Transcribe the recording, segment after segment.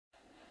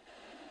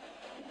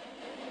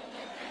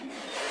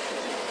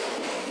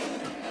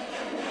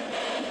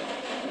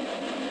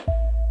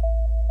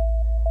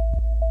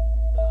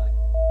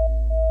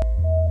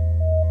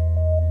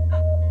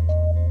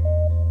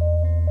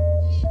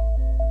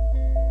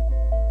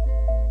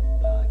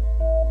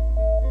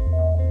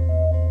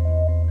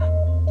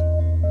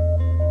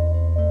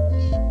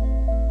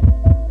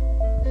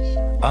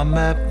I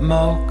met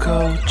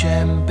Moko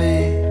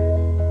Jembe.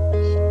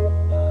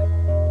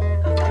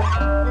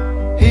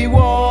 He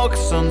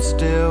walks on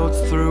stilts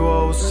through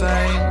All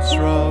Saints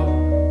Row,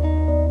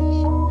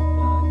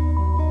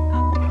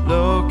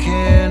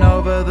 looking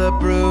over the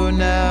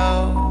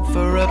Brunel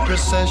for a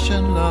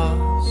procession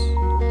lost.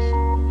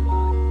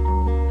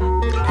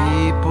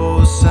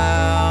 People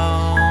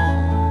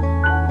sound,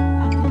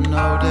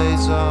 no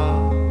days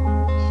off.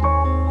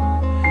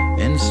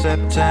 In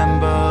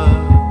September,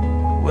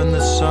 when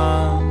the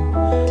sun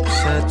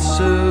sets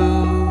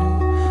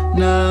soon,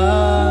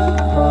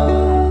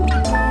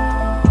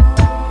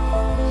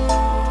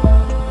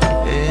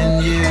 in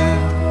you,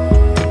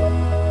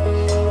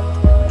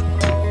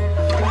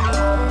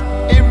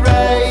 it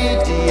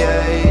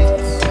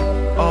radiates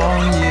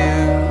on you,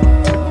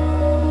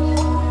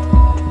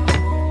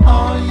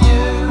 on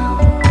you.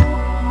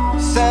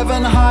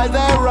 Seven high,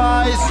 they're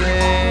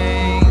rising.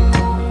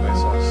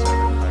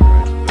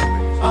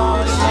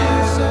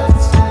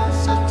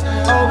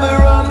 Over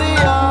on the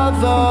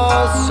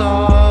other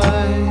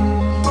side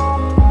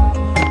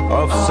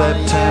of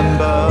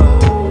September,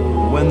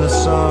 when the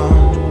sun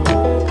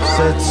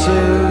sets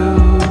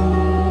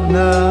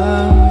sooner.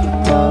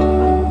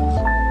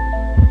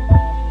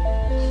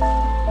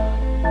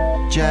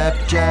 Jab,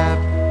 jab,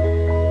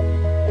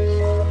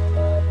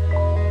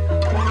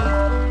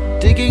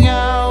 digging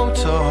out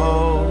a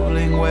hole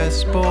in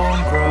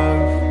Westbourne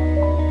Grove.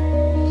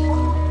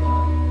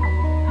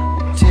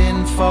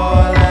 Tin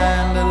foil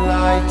and a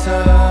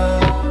lighter,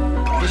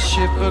 the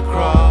ship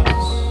across.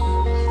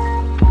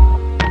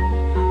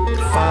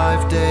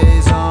 5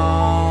 days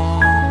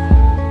on,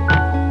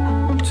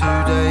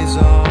 2 days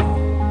off.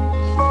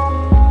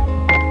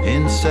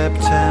 In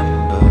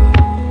September,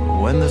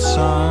 when the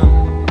sun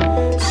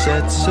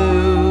sets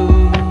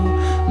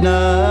sooner.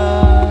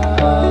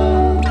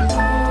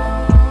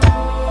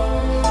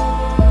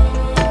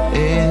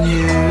 In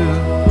you,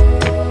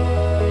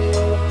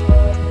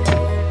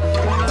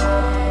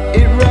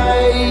 it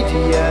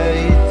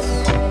radiates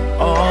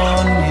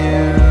on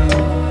you,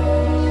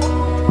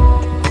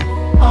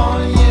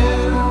 on you.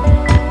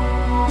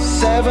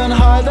 Seven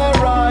high, they're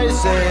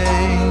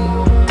rising.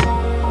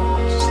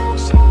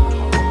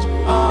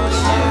 On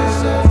you.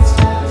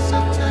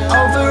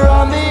 Over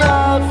on the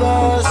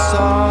other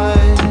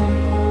side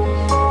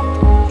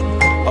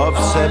of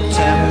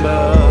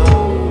September,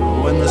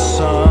 when the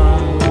sun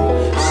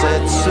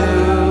sets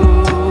sooner.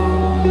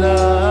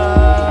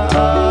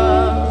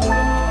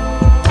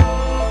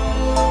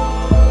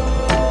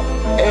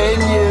 In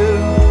you,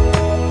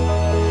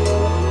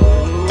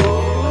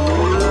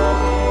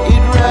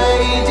 it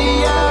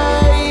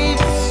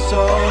radiates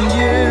on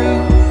you,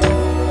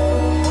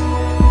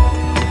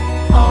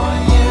 on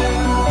you.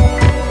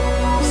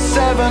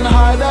 Seven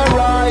high, they're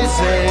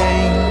rising.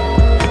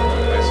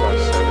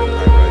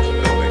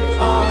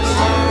 On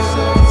you.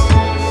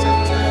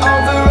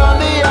 Over on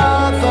the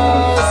other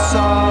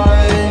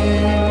side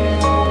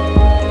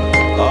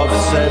of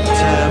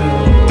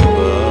September.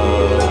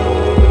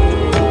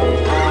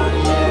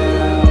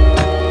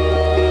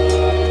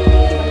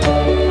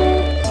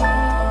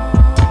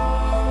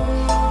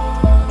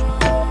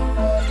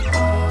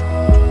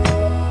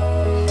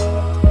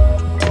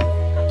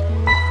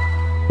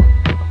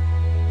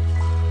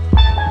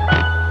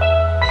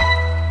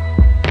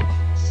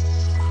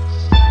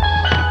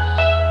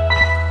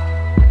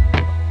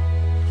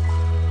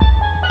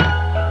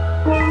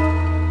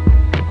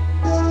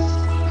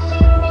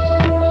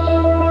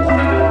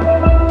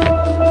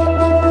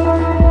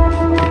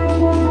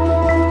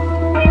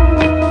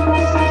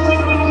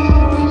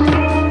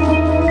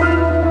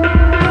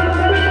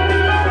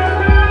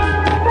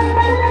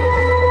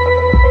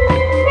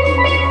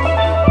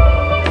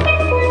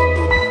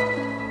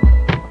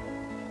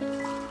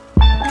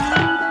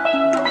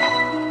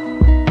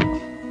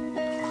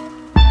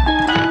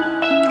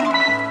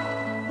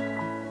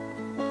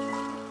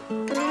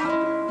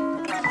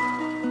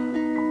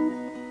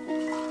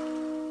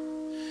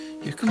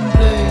 You can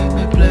blame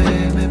me,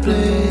 blame me,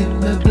 blame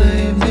me,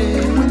 blame me.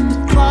 When the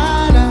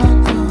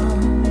twilight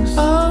comes,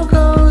 all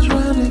goes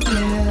round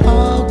again,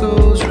 all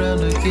goes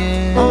round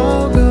again,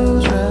 all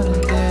goes round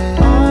again,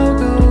 all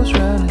goes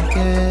round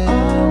again,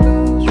 all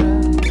goes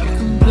round again. You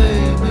can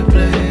blame me,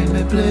 blame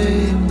me,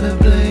 blame me,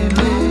 blame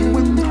me.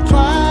 When the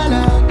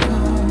twilight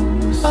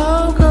comes,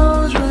 all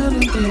goes round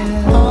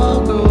again, all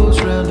goes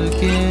round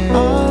again,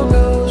 all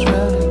goes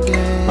round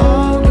again,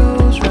 all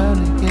goes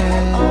round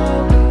again,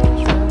 all goes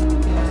round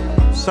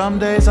again. Some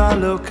days I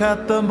look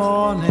at the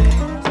morning,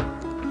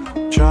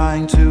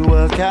 trying to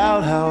work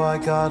out how I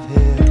got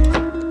here.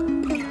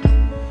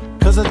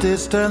 'Cause the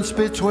distance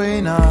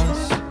between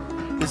us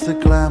is the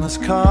glamorous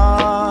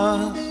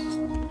cars.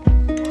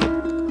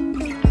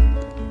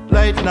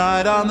 Late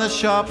night on the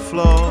shop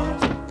floor,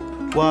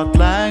 what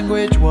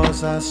language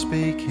was I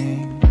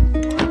speaking?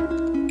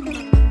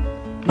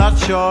 Not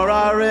sure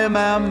I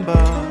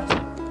remember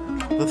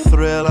the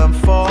thrill and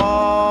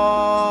fall.